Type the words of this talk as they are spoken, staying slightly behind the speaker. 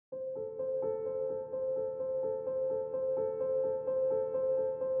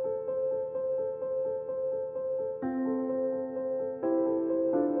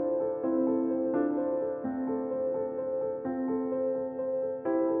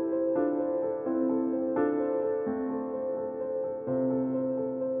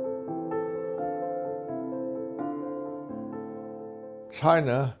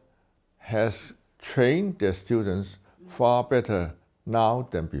China has trained their students far better now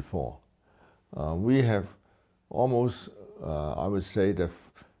than before. We have almost, I would say, the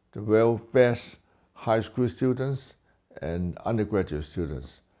world's best high school students and undergraduate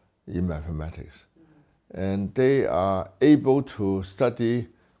students in mathematics. And they are able to study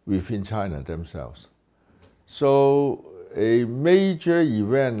within China themselves. So a major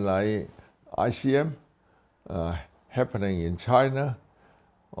event like ICM happening in China,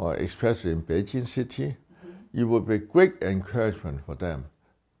 or especially in Beijing City, it would be great encouragement for them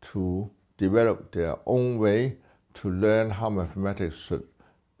to develop their own way to learn how mathematics should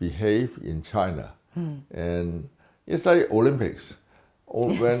behave in China. And it's like Olympics.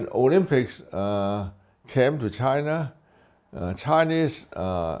 Yes. When Olympics came to China, Chinese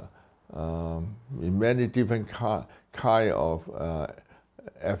in many different kind of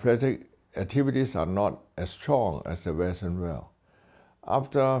athletic activities are not as strong as the Western world.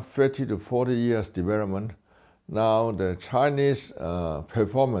 After 30 to 40 years development, now the Chinese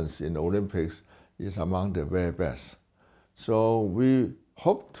performance in Olympics is among the very best. So we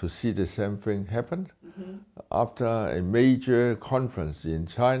hope to see the same thing happen. After a major conference in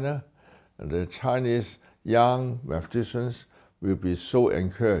China, the Chinese young mathematicians will be so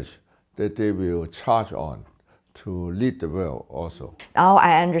encouraged that they will charge on to lead the world also. Now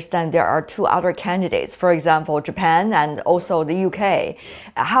I understand there are two other candidates, for example, Japan and also the UK.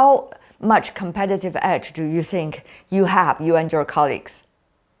 How much competitive edge do you think you have, you and your colleagues?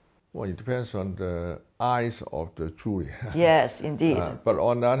 Well, it depends on the eyes of the jury. Yes, indeed. But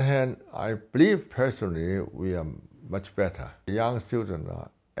on the other hand, I believe personally we are much better. The young students are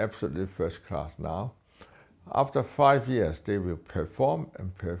absolutely first class now. After 5 years, they will perform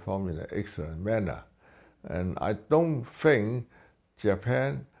and perform in an excellent manner. And I don't think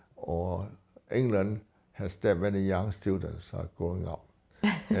Japan or England has that many young students growing up.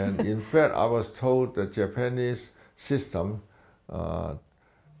 And in fact, I was told the Japanese system,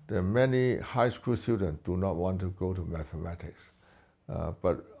 the many high school students do not want to go to mathematics.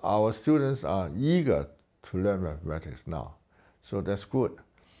 But our students are eager to learn mathematics now. So that's good.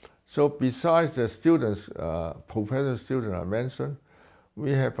 So besides the students, professor students I mentioned, we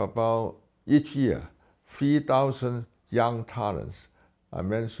have about each year 3,000 young talents. I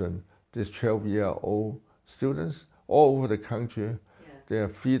mentioned these 12-year-old students all over the country. Yeah. There are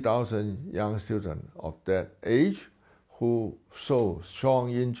 3,000 young students of that age who show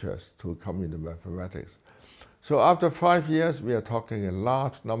strong interest to come into mathematics. So after 5 years, we are talking a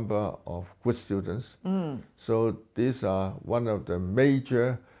large number of good students. So these are one of the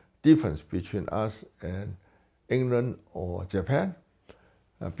major difference between us and England or Japan.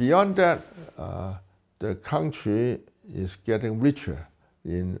 Beyond that, the country is getting richer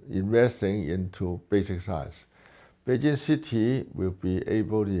in investing into basic science. Beijing City will be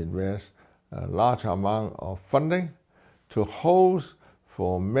able to invest a large amount of funding to host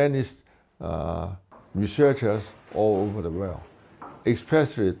for many researchers all over the world,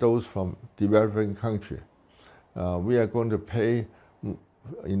 especially those from developing countries. We are going to pay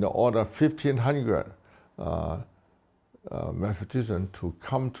in the order of 1,500 mathematicians to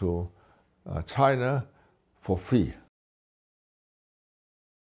come to China for free.